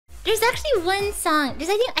actually one song. I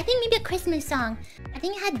think maybe a Christmas song. I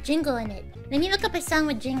think it had jingle in it. Let me look up a song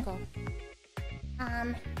with jingle.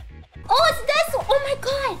 Oh, it's this! Oh my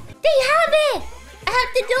god! They have it! I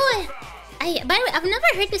have to do it! By the way, I've never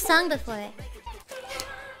heard this song before.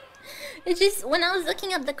 It's just, when I was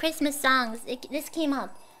looking up the Christmas songs, this came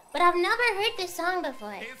up. But I've never heard this song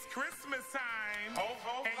before. It's Christmas time. Ho,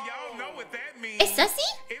 ho, ho. And y'all know what that means. It's Sussy?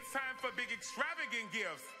 It's time for big extravagant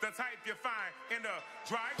gifts. The type you find in the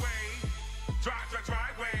driveway. Drive the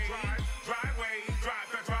driveway. Driveway.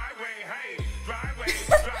 Drive the driveway. Hey, driveway.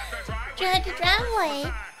 Drive the driveway. Drive the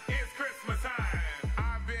driveway. It's Christmas time.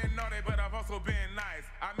 I've been naughty, but I've also been nice.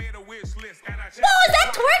 I made a wish list and I checked. Whoa, is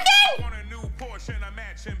that twerking? I want a new Porsche and a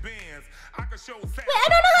matching Benz. I could show. Wait, I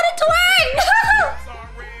don't know how to twerk. No.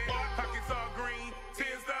 Pockets are green.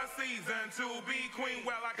 'Tis the season to be queen.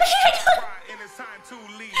 Well, I can't cry and it's time to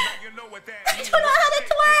leave. Now you know what that means. I don't know how to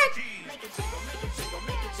twerk.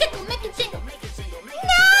 Jingle, make it jingle. No!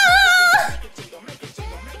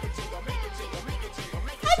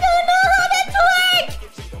 I don't know how to twerk.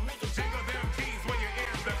 Jingle them keys when you're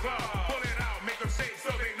in the club. Pull it out, make them shake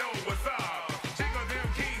so they know what's up. Jingle them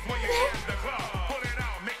keys when you're in the club. Pull it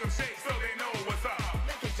out, make them shake so they know what's up.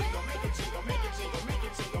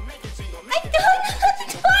 I don't know how to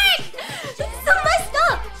twerk. This is so messed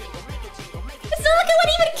up. It's not like I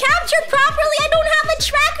would even capture properly. I don't have a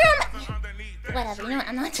tracker. Whatever, you know what?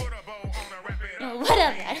 I'm not. No,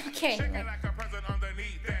 whatever, I don't care anymore.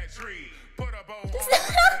 Whatever.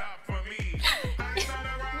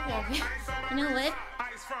 You know what?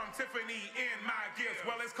 Ice from Tiffany in my gifts.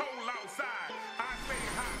 Well, it's cold outside. I stay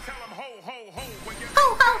hot. Tell them ho, ho, ho. When you Ho,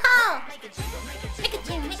 ho, ho. Make it jingle, make it jingle, make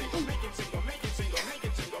it jingle.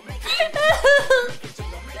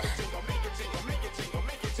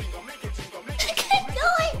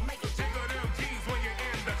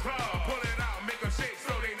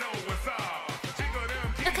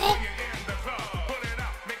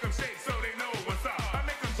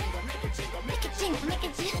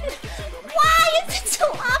 Why is it so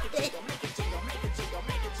often?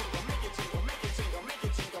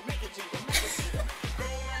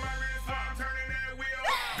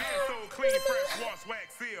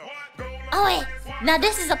 Oh wait, now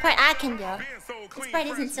this is the part I can do. This part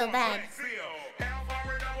isn't so bad.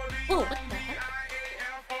 Oh, what the heck?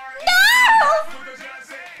 No!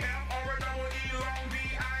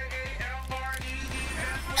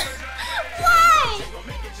 Why?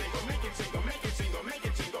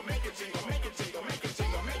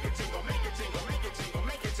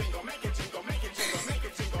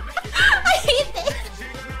 I hate this.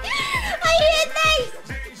 I hate this.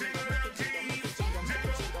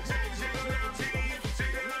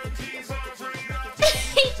 I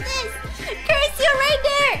hate this. Curse you right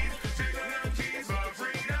there.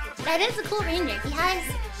 That is a cool reindeer. He has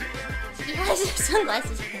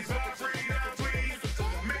sunglasses.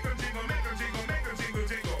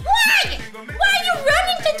 Why? Why are you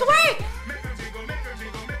running to twerk?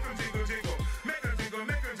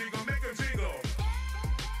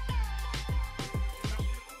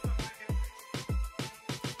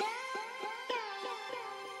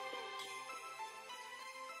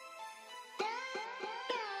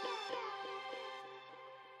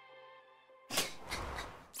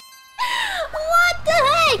 What the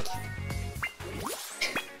heck?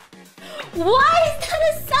 Why is that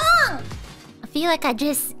a song? I feel like I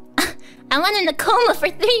went in a coma for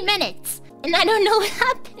 3 minutes and I don't know what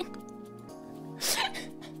happened.